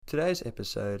Today's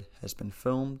episode has been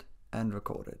filmed and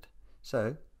recorded,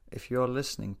 so if you're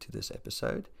listening to this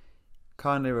episode,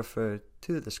 kindly refer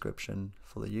to the description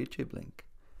for the YouTube link.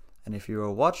 And if you are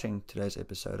watching today's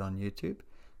episode on YouTube,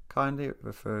 kindly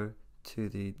refer to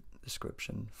the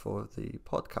description for the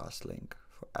podcast link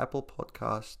for Apple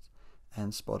Podcasts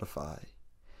and Spotify.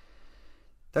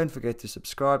 Don't forget to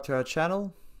subscribe to our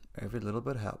channel. Every little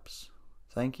bit helps.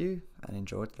 Thank you and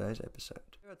enjoy today's episode.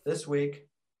 This week,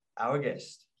 our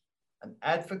guest, an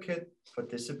advocate for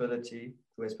disability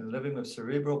who has been living with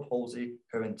cerebral palsy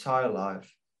her entire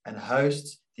life and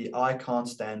hosts the I Can't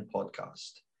Stand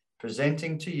podcast,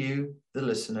 presenting to you, the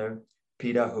listener,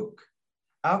 Peter Hook.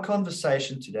 Our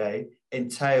conversation today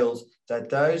entails that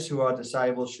those who are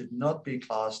disabled should not be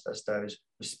classed as those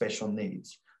with special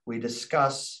needs. We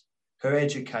discuss her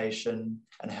education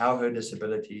and how her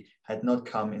disability had not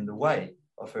come in the way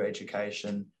of her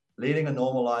education, leading a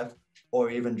normal life,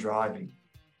 or even driving.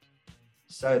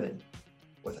 So then,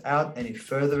 without any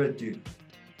further ado,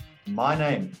 my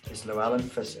name is Llewellyn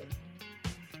Visser.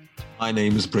 My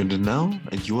name is Brendan Now,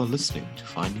 and you are listening to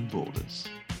Finding Borders.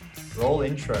 Roll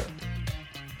intro,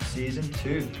 Season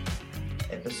 2,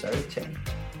 Episode 10.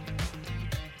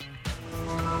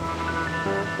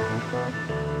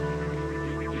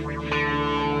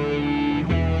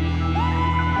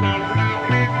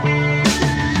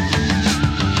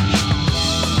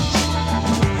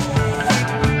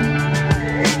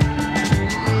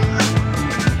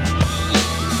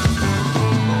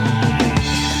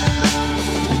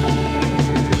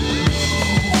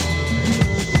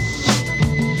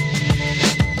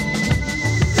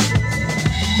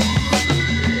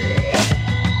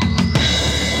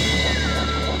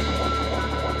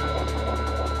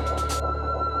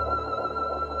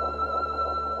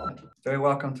 Very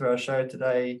welcome to our show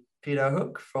today, Peter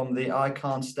Hook from the I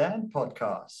Can't Stand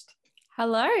podcast.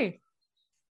 Hello.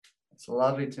 It's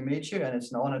lovely to meet you, and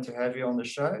it's an honor to have you on the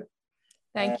show.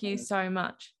 Thank you so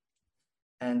much.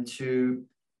 And to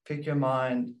pick your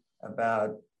mind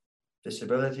about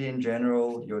disability in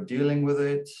general, you're dealing with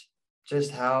it,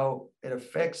 just how it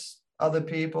affects other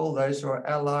people, those who are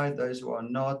allied, those who are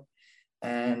not,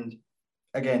 and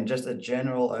again, just a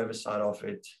general oversight of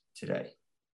it today.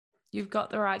 You've got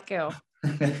the right girl.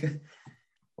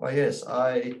 Well, yes,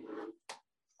 I'd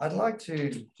like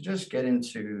to just get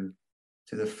into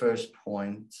the first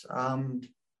point. So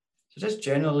just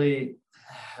generally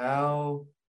how,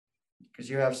 because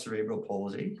you have cerebral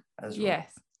palsy, as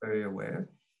Yes. we're very aware,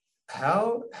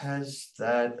 how has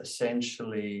that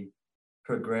essentially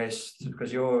progressed?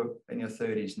 Because you're in your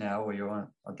 30s now, or you're on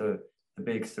the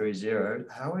big 30.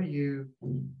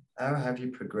 How have you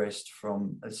progressed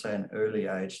from, let's say, an early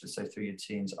age, let's say through your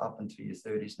teens up into your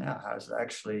 30s now? How has it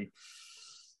actually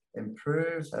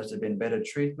improved? Has there been better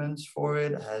treatments for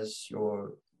it? Has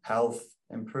your health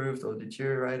improved or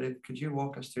deteriorated? Could you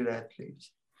walk us through that, please?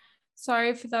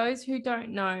 So for those who don't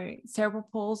know, cerebral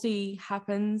palsy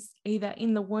happens either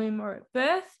in the womb or at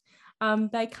birth.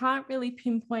 They can't really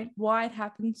pinpoint why it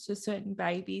happens to certain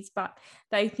babies, but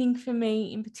they think for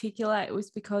me in particular, it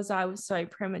was because I was so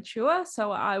premature.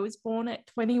 So I was born at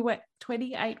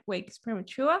 28 weeks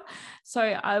premature. So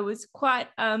I was quite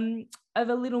of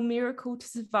a little miracle to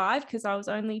survive because I was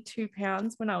only 2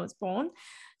 pounds when I was born.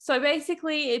 So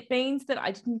basically it means that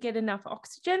I didn't get enough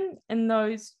oxygen, and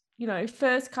those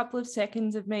first couple of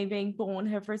seconds of me being born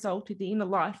have resulted in a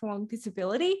lifelong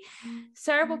disability.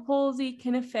 Cerebral palsy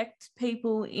can affect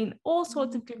people in all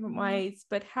sorts of different ways,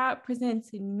 but how it presents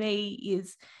in me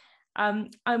is I'm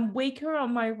weaker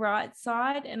on my right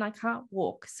side and I can't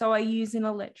walk, so I use an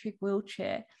electric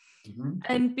wheelchair. Mm-hmm.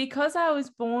 And because I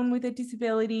was born with a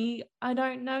disability, I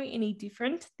don't know any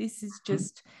different. This is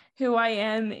just who I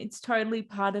am. It's totally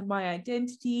part of my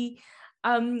identity.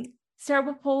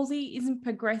 Cerebral palsy isn't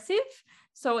progressive,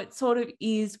 so it sort of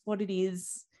is what it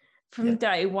is from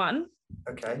day one.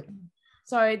 Okay.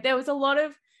 So there was a lot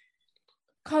of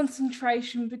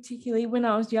concentration, particularly when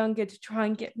I was younger, to try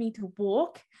and get me to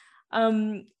walk.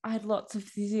 I had lots of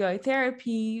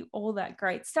physiotherapy, all that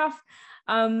great stuff.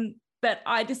 But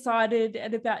I decided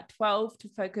at about 12 to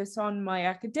focus on my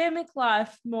academic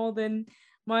life more than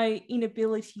my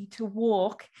inability to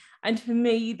walk. And for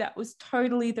me, that was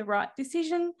totally the right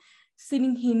decision.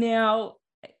 Sitting here now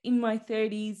in my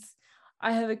 30s,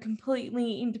 I have a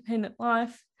completely independent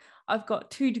life. I've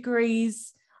got 2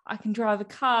 degrees, I can drive a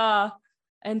car,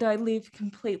 and I live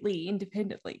completely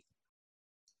independently.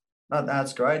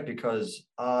 That's great, because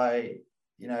I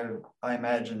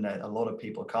imagine that a lot of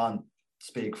people can't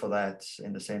speak for that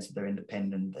in the sense that they're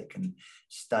independent, they can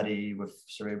study with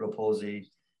cerebral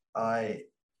palsy.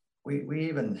 We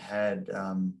even had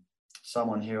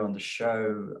someone here on the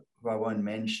show who I won't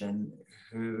mention,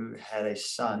 who had a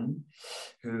son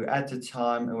who at the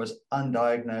time it was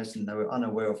undiagnosed and they were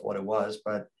unaware of what it was,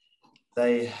 but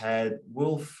they had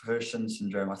Wolff-Hirschhorn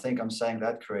syndrome. I think I'm saying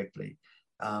that correctly.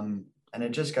 And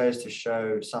it just goes to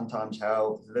show sometimes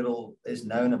how little is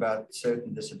known about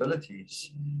certain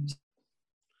disabilities.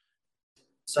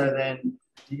 So then,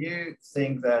 do you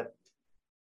think that,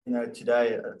 you know,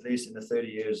 today, at least in the 30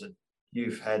 years that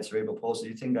you've had cerebral palsy, do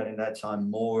you think that in that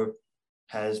time more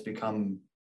has become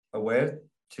aware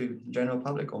to the general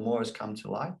public or more has come to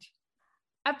light?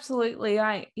 Absolutely.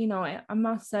 I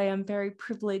must say I'm very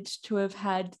privileged to have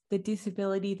had the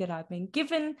disability that I've been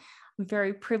given. I'm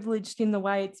very privileged in the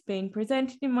way it's been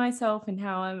presented in myself and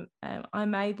how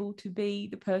I'm able to be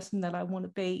the person that I want to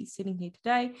be sitting here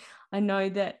today. I know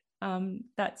that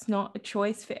that's not a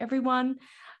choice for everyone,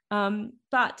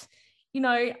 but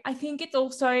I think it's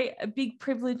also a big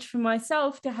privilege for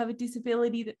myself to have a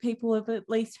disability that people have at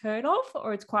least heard of,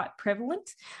 or it's quite prevalent.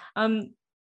 I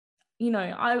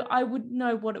wouldn't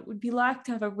know what it would be like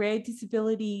to have a rare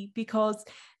disability, because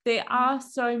there are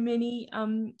so many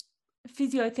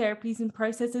physiotherapies and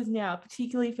processes now,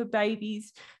 particularly for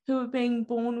babies who are being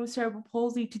born with cerebral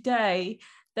palsy today,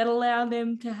 that allow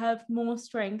them to have more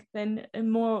strength and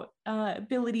more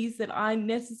abilities that I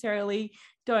necessarily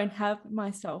don't have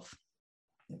myself.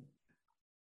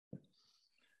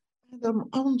 And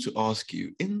I want to ask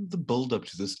you, in the build-up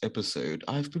to this episode,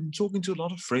 I've been talking to a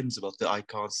lot of friends about the I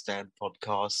Can't Stand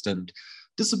podcast and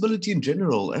disability in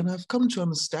general, and I've come to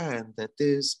understand that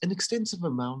there's an extensive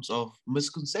amount of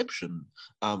misconception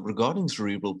regarding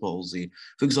cerebral palsy.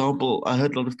 For example, I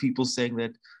heard a lot of people saying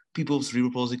that people with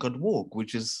cerebral palsy can't walk,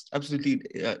 which is absolutely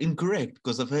incorrect,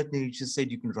 because I've heard you just said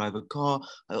you can drive a car.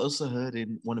 I also heard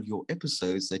in one of your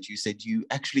episodes that you said you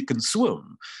actually can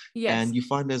swim. Yes. And you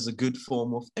find as a good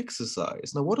form of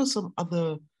exercise. Now, what are some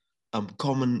other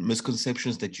common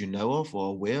misconceptions that you know of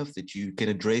or aware of that you can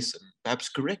address and perhaps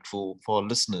correct for our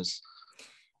listeners?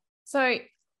 So,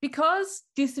 because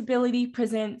disability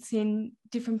presents in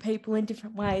different people in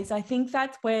different ways, I think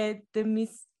that's where the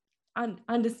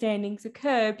misunderstandings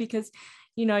occur, because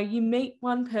you meet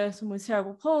one person with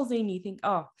cerebral palsy and you think,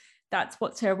 oh, that's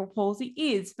what cerebral palsy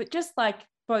is. But just like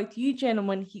both you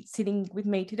gentlemen sitting with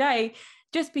me today,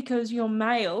 just because you're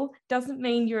male doesn't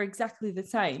mean you're exactly the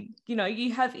same.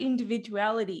 You have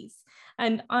individualities,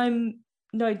 and I'm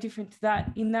no different to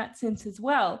that in that sense as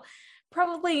well.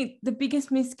 Probably the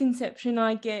biggest misconception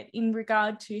I get in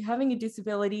regard to having a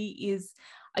disability is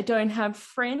I don't have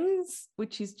friends,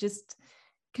 which is just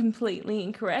completely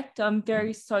incorrect. I'm a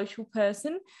very social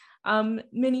person.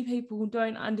 Many people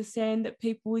don't understand that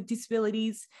people with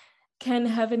disabilities can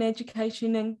have an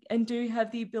education and do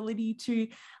have the ability to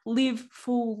live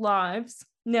full lives.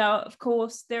 Now, of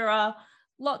course, there are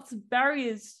lots of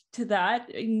barriers to that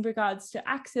in regards to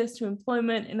access to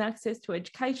employment and access to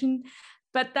education,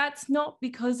 but that's not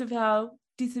because of our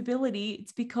disability.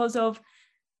 It's because of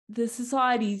the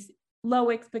society's low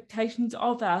expectations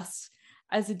of us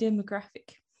as a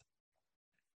demographic.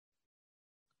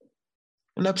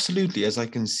 And absolutely, as I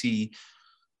can see,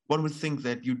 one would think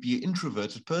that you'd be an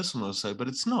introverted person or so, but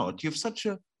it's not. You have such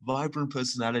a vibrant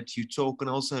personality. You talk, and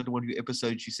also in one of your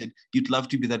episodes, you said you'd love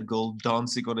to be that girl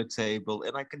dancing on a table.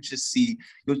 And I can just see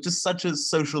you're just such a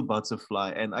social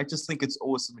butterfly. And I just think it's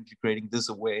awesome that you're creating this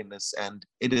awareness, and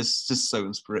it is just so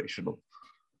inspirational.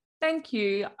 Thank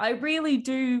you. I really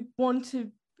do want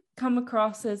to come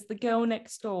across as the girl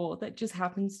next door that just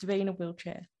happens to be in a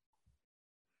wheelchair.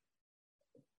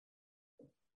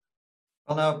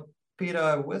 Well, now,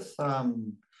 Peter, with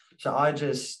so I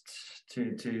just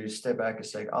to step back a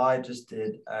sec, I just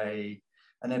did an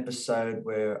episode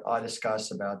where I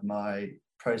discussed about my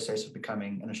process of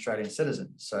becoming an Australian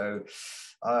citizen. So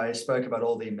I spoke about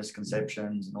all the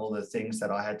misconceptions and all the things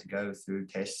that I had to go through,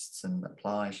 tests and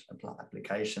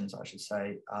applications, I should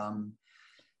say.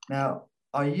 Now,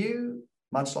 are you,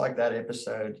 much like that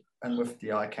episode and with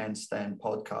the I Can't Stand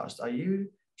podcast, are you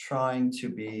trying to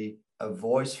be a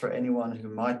voice for anyone who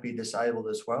might be disabled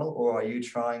as well, or are you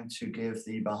trying to give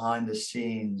the behind the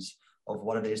scenes of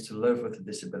what it is to live with a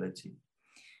disability?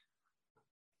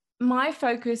 My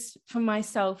focus for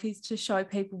myself is to show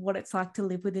people what it's like to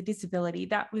live with a disability.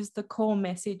 That was the core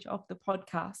message of the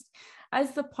podcast.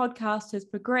 As the podcast has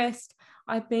progressed,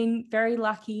 I've been very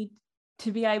lucky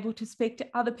to be able to speak to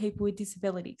other people with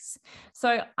disabilities.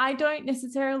 So I don't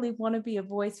necessarily want to be a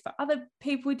voice for other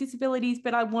people with disabilities,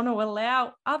 but I want to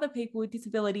allow other people with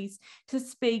disabilities to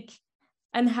speak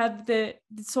and have the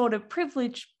sort of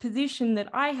privileged position that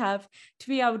I have to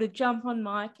be able to jump on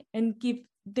mic and give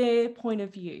their point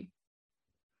of view.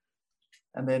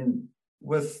 And then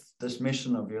with this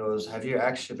mission of yours, have you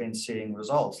actually been seeing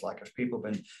results? Like, have people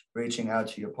been reaching out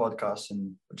to your podcast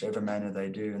in whichever manner they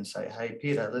do and say, hey,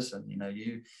 Peter, listen,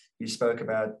 you spoke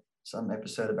about some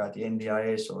episode about the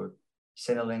NDIS or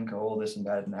Centrelink or all this and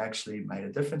that, and actually made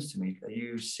a difference to me. Are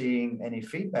you seeing any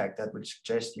feedback that would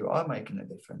suggest you are making a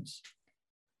difference?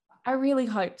 I really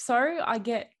hope so. I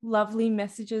get lovely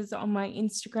messages on my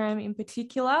Instagram in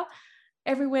particular,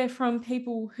 everywhere from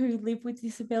people who live with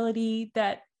disability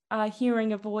that are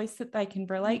hearing a voice that they can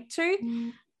relate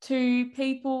to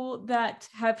people that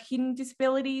have hidden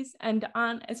disabilities and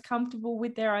aren't as comfortable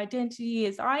with their identity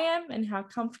as I am, and how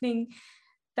comforting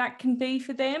that can be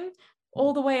for them,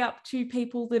 all the way up to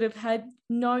people that have had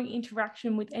no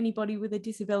interaction with anybody with a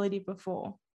disability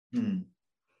before. And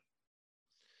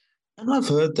I've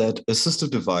heard that assistive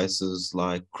devices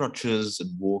like crutches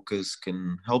and walkers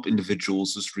can help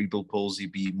individuals with cerebral palsy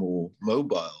be more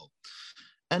mobile.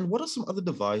 And what are some other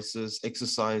devices,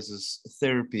 exercises,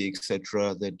 therapy,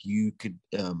 etc., that you could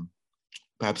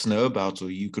perhaps know about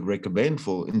or you could recommend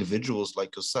for individuals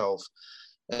like yourself,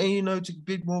 to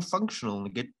be more functional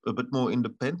and get a bit more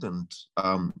independent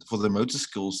for their motor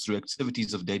skills through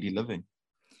activities of daily living?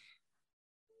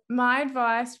 My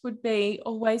advice would be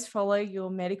always follow your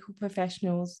medical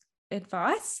professional's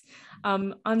advice.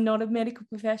 I'm not a medical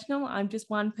professional. I'm just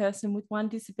one person with one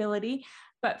disability.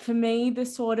 But for me, the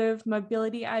sort of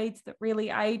mobility aids that really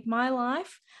aid my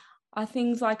life are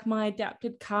things like my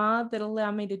adapted car that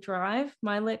allow me to drive,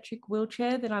 my electric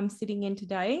wheelchair that I'm sitting in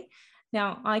today.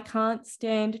 Now, I can't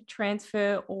stand,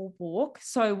 transfer, or walk.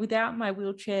 So without my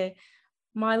wheelchair,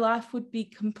 my life would be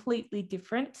completely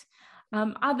different.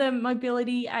 Other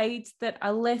mobility aids that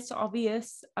are less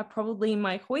obvious are probably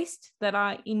my hoist that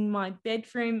are in my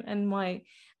bedroom and my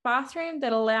bathroom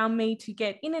that allow me to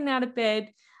get in and out of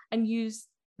bed and use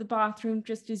the bathroom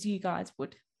just as you guys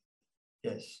would.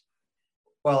 Yes.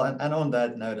 Well, and on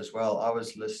that note as well, I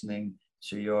was listening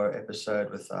to your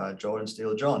episode with Jordan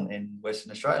Steele John in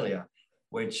Western Australia,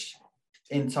 which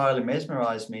entirely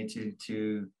mesmerized me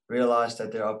to realize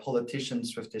that there are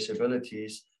politicians with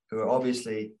disabilities who are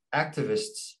obviously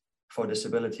activists for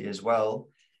disability as well.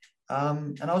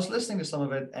 And I was listening to some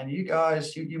of it, and you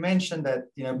guys, you mentioned that,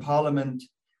 Parliament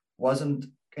wasn't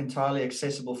entirely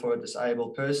accessible for a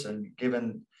disabled person,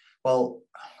 given, well,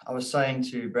 I was saying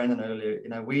to Brendan earlier,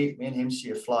 me and him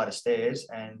see a flight of stairs,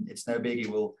 and it's no biggie,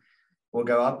 we'll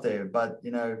go up there. But,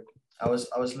 I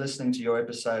was listening to your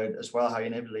episode as well, how you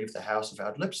never leave the house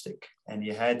without lipstick, and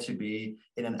you had to be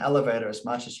in an elevator as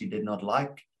much as you did not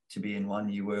like to be in one,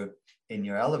 you were in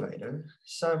your elevator.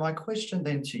 So my question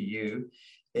then to you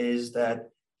is that,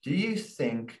 do you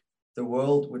think the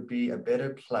world would be a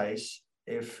better place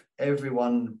if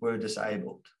everyone were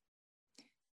disabled?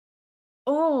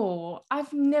 Oh,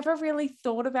 I've never really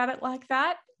thought about it like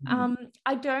that.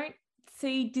 I don't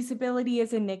see disability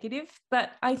as a negative,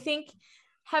 but I think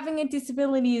having a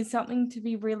disability is something to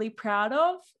be really proud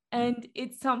of, and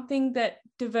it's something that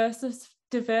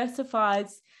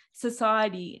diversifies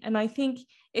society. And I think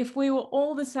if we were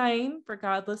all the same,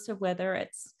 regardless of whether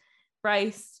it's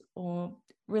race or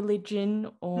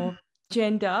religion or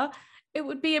gender, it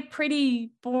would be a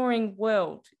pretty boring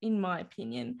world, in my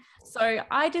opinion. So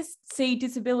I just see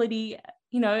disability,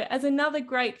 as another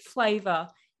great flavor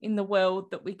in the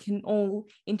world that we can all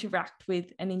interact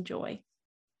with and enjoy.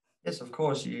 Yes, of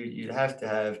course, you'd have to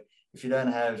have, if you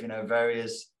don't have,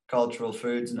 various cultural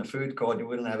foods in a food court, you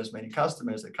wouldn't have as many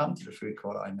customers that come to the food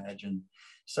court, I imagine.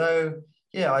 So,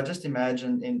 yeah, I just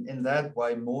imagine in that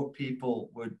way, more people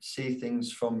would see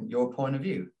things from your point of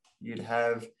view. You'd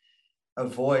have a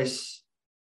voice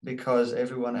because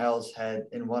everyone else had,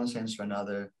 in one sense or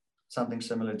another, something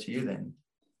similar to you then.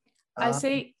 I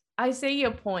see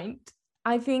your point.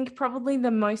 I think probably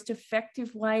the most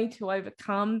effective way to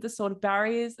overcome the sort of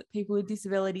barriers that people with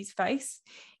disabilities face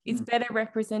is better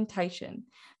representation.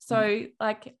 So,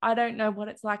 I don't know what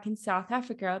it's like in South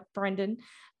Africa, Brendan,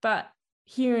 but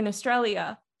here in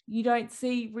Australia, you don't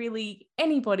see really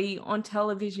anybody on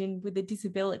television with a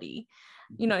disability.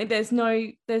 There's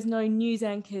no news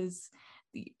anchors.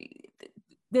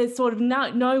 There's sort of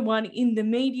no one in the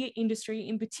media industry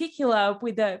in particular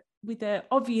with a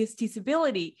obvious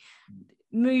disability.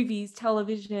 Movies,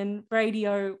 television,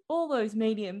 radio, all those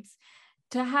mediums.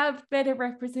 To have better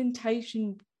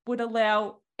representation would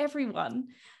allow everyone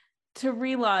to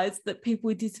realize that people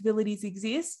with disabilities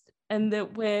exist and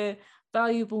that we're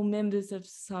valuable members of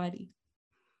society.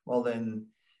 Well, then,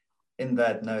 in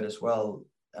that note as well,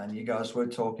 and you guys were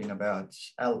talking about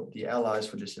the Allies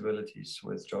for Disabilities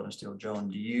with Jordan Steele John,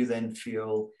 do you then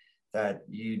feel that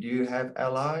you do have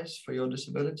allies for your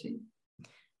disability?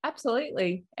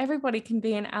 Absolutely. Everybody can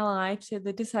be an ally to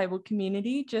the disabled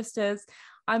community, just as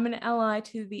I'm an ally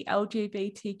to the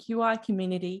LGBTQI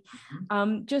community.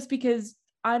 Just because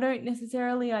I don't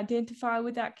necessarily identify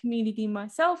with that community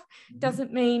myself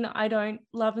doesn't mean I don't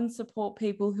love and support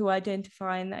people who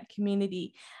identify in that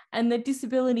community. And the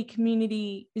disability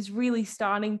community is really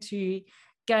starting to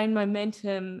gain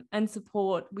momentum and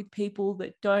support with people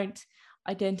that don't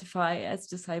identify as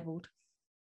disabled.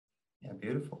 Yeah,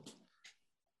 beautiful.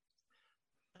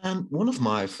 And one of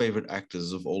my favorite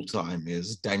actors of all time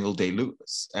is Daniel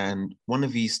Day-Lewis. And one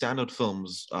of his standout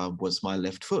films was My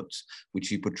Left Foot, which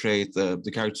he portrayed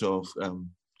the character of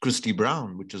Christy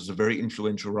Brown, which is a very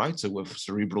influential writer with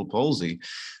cerebral palsy.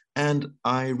 And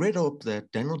I read up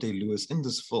that Daniel Day-Lewis in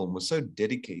this film was so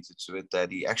dedicated to it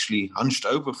that he actually hunched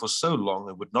over for so long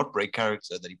and would not break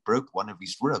character that he broke one of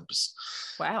his ribs.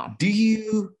 Wow.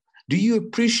 Do you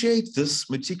appreciate this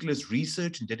meticulous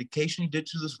research and dedication he did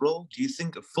to this role? Do you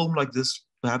think a film like this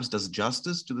perhaps does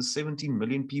justice to the 17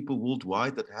 million people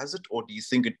worldwide that has it? Or do you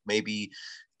think it maybe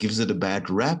gives it a bad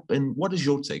rap? And what is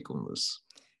your take on this?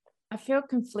 I feel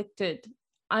conflicted.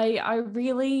 I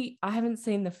haven't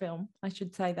seen the film, I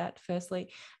should say that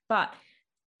firstly, but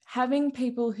having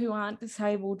people who aren't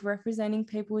disabled representing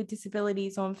people with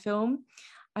disabilities on film,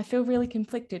 I feel really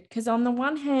conflicted because on the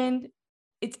one hand,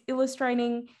 it's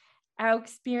illustrating our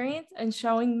experience and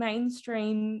showing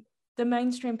the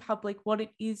mainstream public what it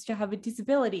is to have a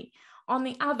disability. On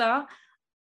the other,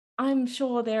 I'm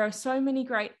sure there are so many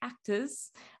great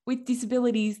actors with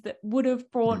disabilities that would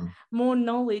have brought more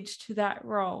knowledge to that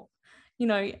role. You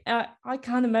know, I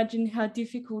can't imagine how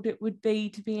difficult it would be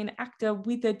to be an actor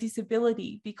with a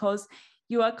disability because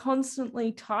you are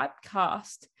constantly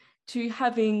typecast to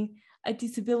having a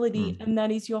disability and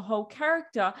that is your whole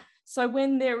character. So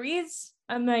when there is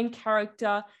a main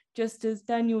character, just as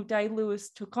Daniel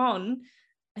Day-Lewis took on,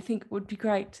 I think it would be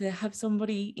great to have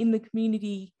somebody in the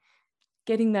community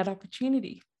getting that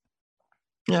opportunity.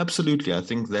 Yeah, absolutely. I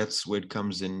think that's where it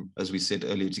comes in, as we said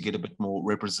earlier, to get a bit more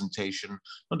representation,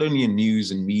 not only in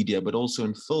news and media, but also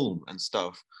in film and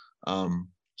stuff,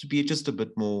 to be just a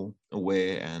bit more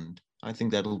aware. And I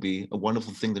think that'll be a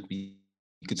wonderful thing that we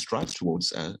could strive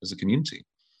towards as a community.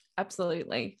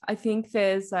 Absolutely. I think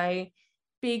there's a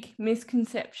big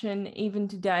misconception even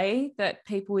today that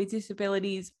people with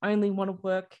disabilities only want to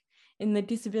work in the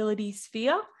disability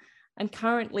sphere. And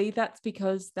currently that's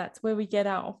because that's where we get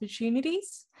our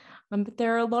opportunities. But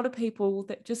there are a lot of people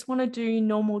that just want to do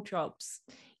normal jobs.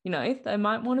 You know, they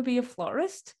might want to be a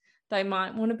florist, they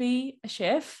might want to be a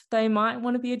chef, they might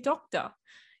want to be a doctor.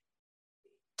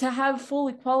 To have full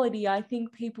equality, I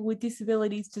think people with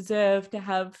disabilities deserve to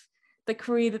have the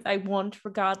career that they want,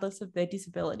 regardless of their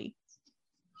disability.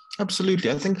 Absolutely.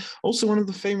 I think also one of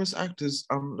the famous actors,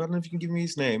 I don't know if you can give me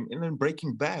his name, in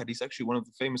Breaking Bad, he's actually one of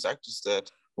the famous actors that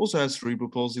also has cerebral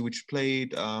palsy, which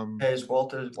played... There's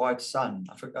Walter White's son.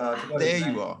 I forgot there his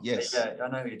name. You are, yes. Yeah, I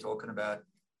know who you're talking about.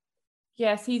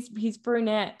 Yes, he's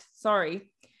brunette. Sorry.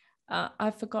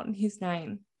 I've forgotten his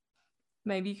name.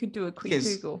 Maybe you could do a quick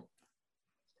Google.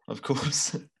 Of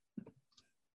course.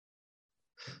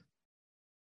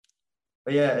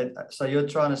 But yeah, so you're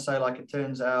trying to say, like, it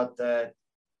turns out that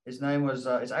his name was,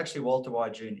 it's actually Walter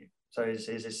White Jr. So he's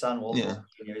his son, Walter White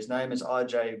Jr. His name is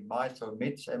RJ Might, or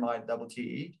Mitt,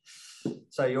 M-I-T-T-E.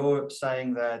 So you're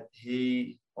saying that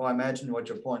I imagine what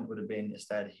your point would have been is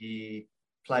that he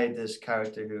played this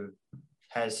character who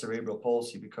has cerebral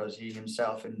palsy because he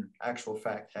himself, in actual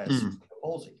fact, has cerebral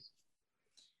palsy.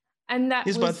 And that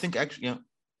but I think actually, yeah.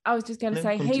 I was just going to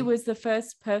say, he was the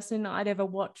first person I'd ever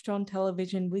watched on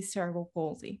television with cerebral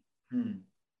palsy.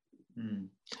 And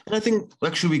I think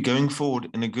actually we're going forward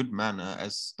in a good manner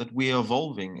as that we are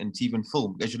evolving in TV and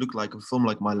film. As you look like a film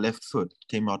like My Left Foot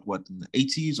came out, in the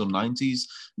 80s or 90s?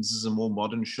 This is a more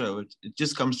modern show. It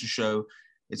just comes to show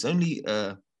it's only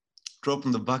a drop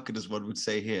in the bucket is what we'd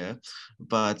say here.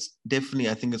 But definitely,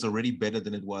 I think it's already better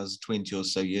than it was 20 or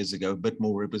so years ago. A bit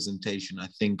more representation. I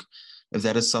think if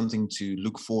that is something to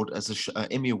look forward as an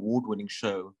Emmy Award-winning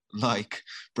show like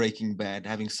Breaking Bad,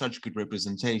 having such good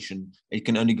representation, it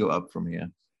can only go up from here.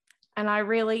 And I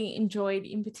really enjoyed,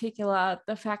 in particular,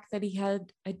 the fact that he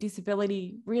had a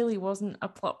disability really wasn't a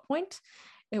plot point.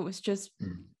 It was just,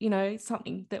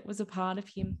 something that was a part of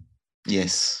him.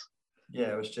 Yes.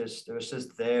 Yeah, it was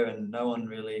just there, and no one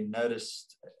really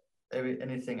noticed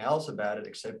anything else about it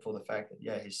except for the fact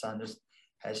that, his son just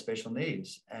has special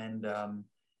needs. And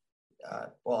I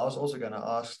was also going to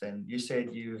ask then, you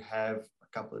said you have a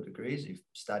couple of degrees you've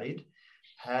studied.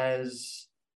 Has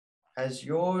has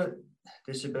your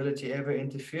disability ever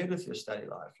interfered with your study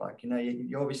life? Like,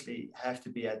 you obviously have to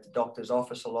be at the doctor's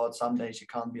office a lot. Some days you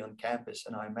can't be on campus.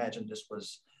 And I imagine this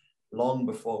was long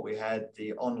before we had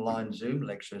the online Zoom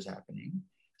lectures happening.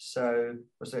 So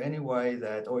was there any way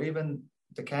that, or even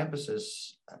the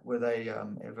campuses, were they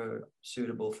ever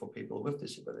suitable for people with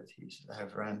disabilities that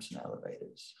have ramps and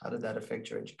elevators? How did that affect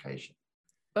your education?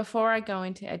 Before I go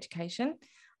into education,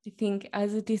 I think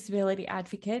as a disability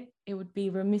advocate, it would be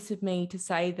remiss of me to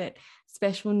say that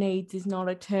special needs is not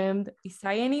a term that we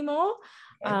say anymore.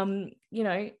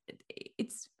 Okay.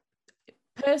 It's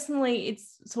personally,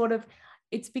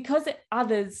 it's because it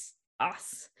others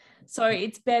us. So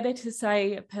it's better to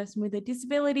say a person with a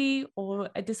disability or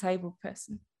a disabled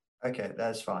person. Okay,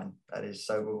 that's fine. That is,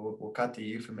 so we'll cut the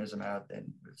euphemism out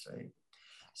then. Let's say.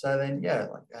 So then, yeah,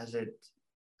 like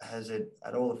has it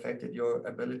at all affected your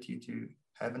ability to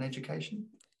have an education?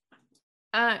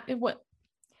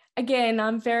 Again,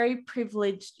 I'm very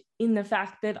privileged in the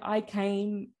fact that I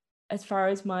came, as far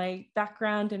as my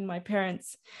background and my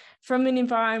parents, from an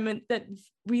environment that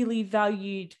really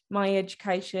valued my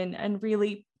education and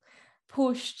really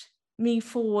pushed me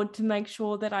forward to make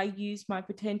sure that I used my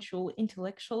potential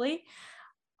intellectually.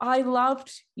 I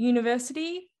loved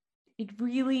university. It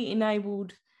really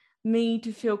enabled me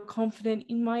to feel confident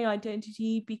in my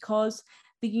identity because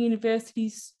the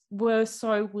universities were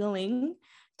so willing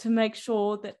to make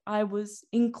sure that I was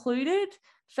included,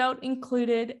 felt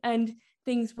included, and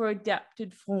things were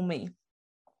adapted for me.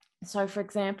 So, for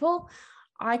example,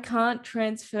 I can't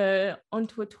transfer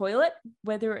onto a toilet,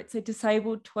 whether it's a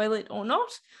disabled toilet or not.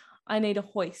 I need a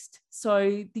hoist.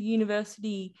 So the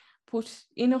university put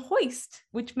in a hoist,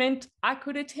 which meant I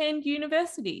could attend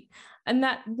university. And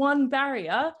that one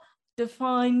barrier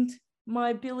defined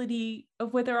my ability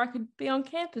of whether I could be on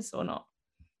campus or not.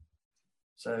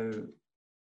 So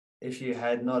if you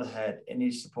had not had any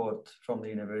support from the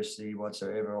university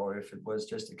whatsoever, or if it was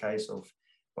just a case of,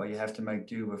 well, you have to make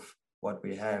do with what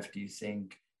we have, do you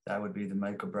think that would be the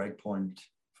make or break point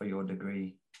for your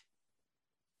degree?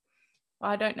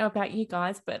 I don't know about you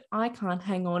guys, but I can't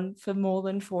hang on for more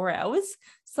than 4 hours.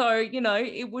 So,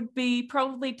 it would be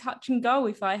probably touch and go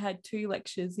if I had 2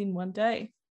 lectures in one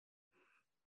day.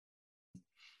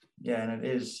 Yeah, and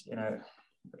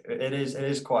it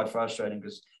is quite frustrating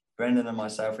because Brendan and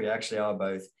myself, we actually are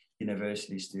both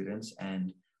university students,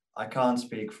 and I can't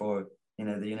speak for,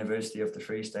 the University of the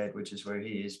Free State, which is where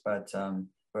he is, but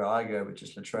where I go, which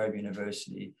is La Trobe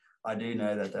University, I do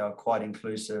know that they are quite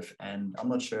inclusive, and I'm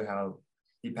not sure how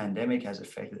the pandemic has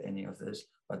affected any of this,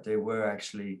 but there were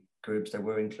actually groups that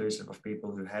were inclusive of people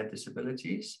who had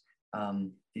disabilities.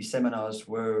 These seminars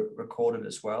were recorded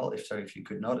as well. If you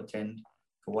could not attend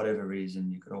for whatever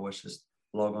reason, you could always just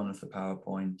log on with the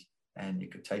PowerPoint and you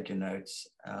could take your notes.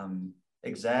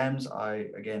 Exams, I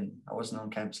wasn't on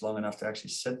campus long enough to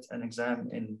actually sit an exam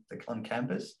on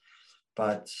campus,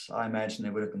 but I imagine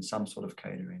there would have been some sort of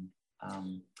catering.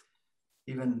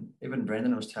 Even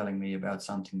Brendan was telling me about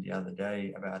something the other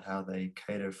day about how they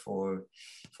cater for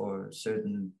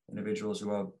certain individuals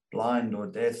who are blind or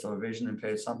deaf or vision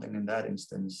impaired, something in that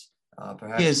instance.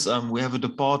 Perhaps. Yes, we have a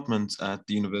department at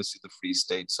the University of the Free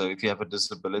State. So if you have a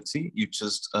disability, you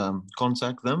just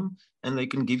contact them and they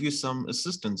can give you some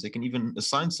assistance. They can even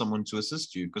assign someone to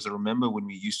assist you. Because I remember when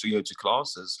we used to go to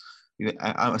classes,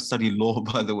 I study law,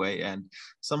 by the way, and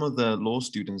some of the law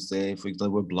students there, they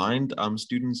were blind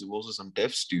students, there were also some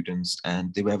deaf students,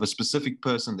 and they would have a specific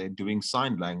person there doing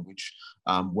sign language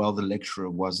while the lecturer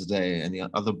was there, and the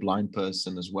other blind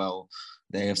person as well.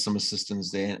 They have some assistance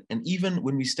there. And even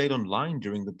when we stayed online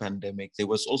during the pandemic, there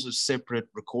was also separate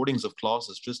recordings of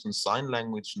classes just in sign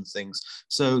language and things.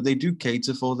 So they do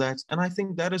cater for that. And I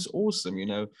think that is awesome,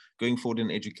 going forward in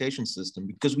the education system,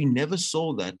 because we never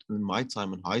saw that in my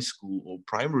time in high school or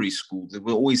primary school. There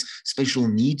were always special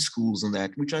needs schools and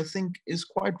that, which I think is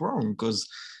quite wrong because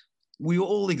we're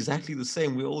all exactly the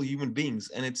same. We're all human beings.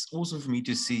 And it's awesome for me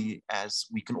to see as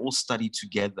we can all study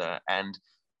together and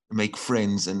make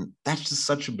friends, and that's just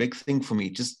such a big thing for me,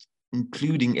 just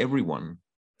including everyone.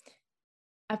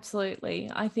 Absolutely.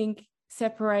 I think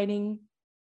separating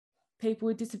people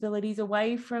with disabilities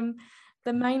away from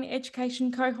the main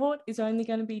education cohort is only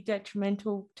going to be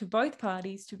detrimental to both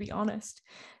parties, to be honest,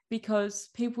 because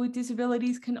people with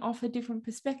disabilities can offer different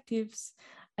perspectives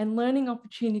and learning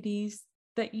opportunities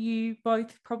that you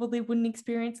both probably wouldn't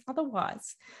experience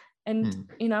otherwise. And,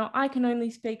 I can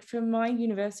only speak for my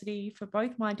university. For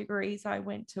both my degrees, I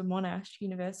went to Monash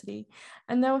University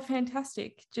and they were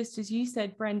fantastic. Just as you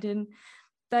said, Brendan,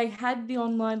 they had the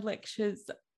online lectures.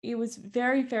 It was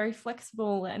very, very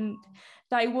flexible and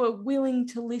they were willing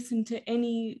to listen to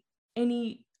any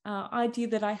idea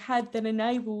that I had that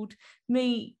enabled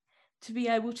me to be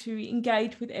able to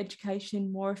engage with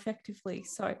education more effectively.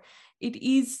 So it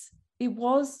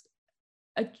was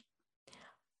a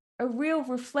real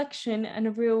reflection and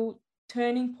a real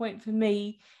turning point for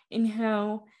me in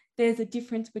how there's a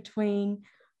difference between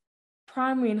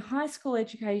primary and high school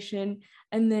education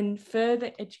and then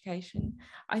further education.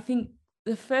 I think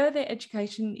the further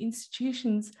education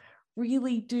institutions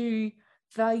really do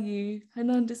value and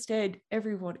understand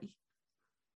everybody.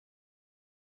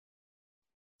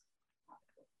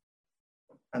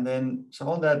 And then, so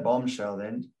on that bombshell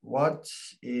then, what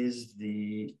is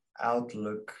the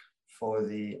outlook for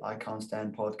the I Can't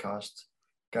Stand podcast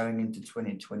going into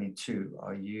 2022?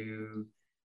 Are you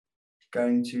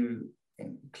going to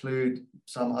include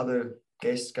some other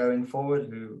guests going forward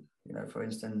who, you know, for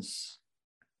instance,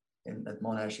 at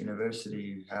Monash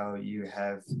University, how you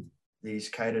have these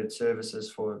catered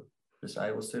services for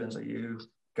disabled students? Are you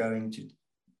going to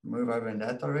move over in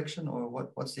that direction, or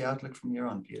what's the outlook from here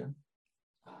on, Peter?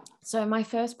 So my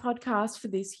first podcast for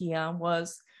this year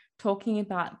was talking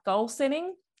about goal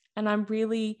setting, and I'm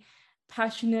really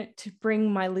passionate to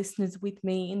bring my listeners with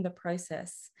me in the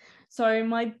process. So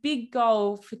my big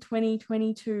goal for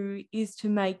 2022 is to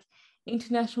make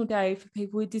International Day for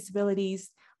People with Disabilities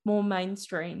more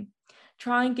mainstream.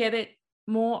 Try and get it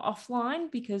more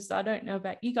offline, because I don't know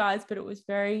about you guys, but it was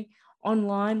very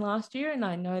online last year, and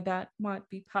I know that might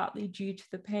be partly due to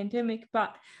the pandemic,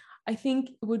 but I think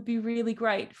it would be really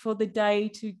great for the day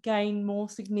to gain more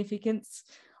significance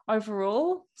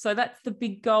overall. So that's the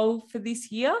big goal for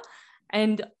this year.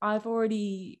 And I've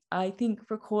already, I think,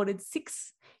 recorded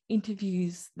 6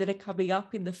 interviews that are coming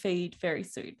up in the feed very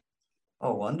soon.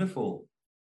 Oh, wonderful.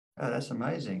 Oh, that's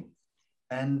amazing.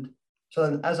 And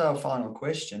so as our final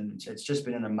question, it's just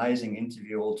been an amazing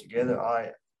interview altogether.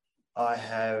 I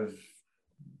have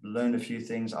learned a few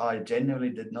things I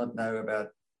genuinely did not know about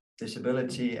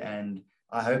disability, and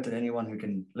I hope that anyone who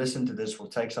can listen to this will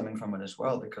take something from it as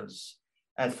well, because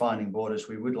at Finding Borders,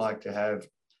 we would like to have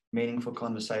meaningful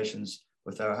conversations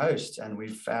with our hosts, and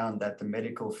we've found that the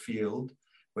medical field,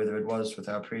 whether it was with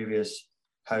our previous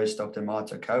host, Dr.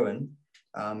 Marta Cohen,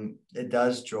 it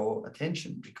does draw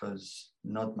attention because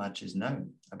not much is known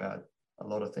about a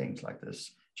lot of things like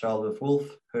this child with Wolff,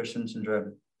 Hirschsprung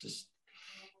syndrome.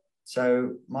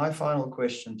 So my final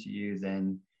question to you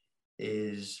then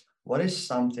is, what is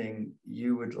something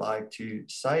you would like to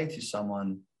say to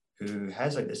someone who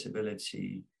has a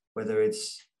disability, whether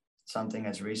it's something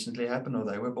that's recently happened or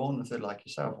they were born with it like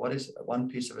yourself? What is one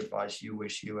piece of advice you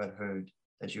wish you had heard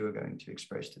that you were going to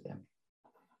express to them?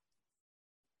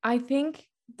 I think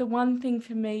the one thing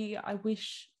for me, I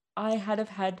wish I had have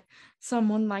had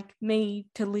someone like me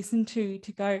to listen to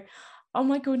go, oh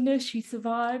my goodness, she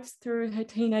survives through her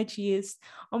teenage years.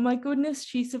 Oh my goodness,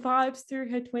 she survives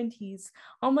through her 20s.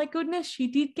 Oh my goodness, she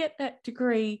did get that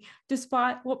degree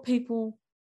despite what people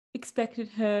expected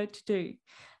her to do.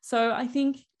 So I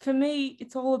think for me,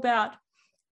 it's all about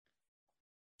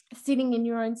sitting in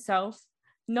your own self,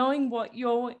 knowing what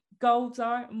your goals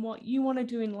are and what you want to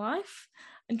do in life,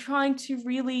 and trying to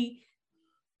really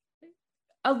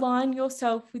align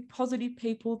yourself with positive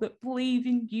people that believe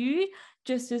in you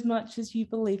just as much as you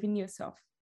believe in yourself.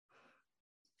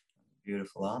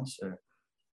 Beautiful answer.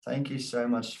 Thank you so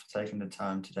much for taking the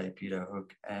time today, Peter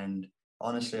Hook. And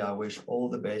honestly, I wish all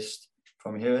the best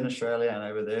from here in Australia and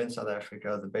over there in South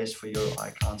Africa, the best for your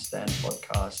I Can't Stand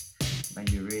podcast.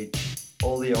 May you reach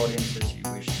all the audiences you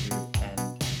wish to,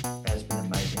 and it has been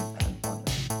amazing and fun.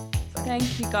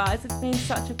 Thank you, guys. It's been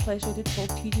such a pleasure to talk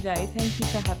to you today. Thank you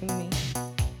for having me.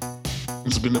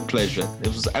 It's been a pleasure. It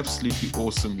was absolutely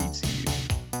awesome meeting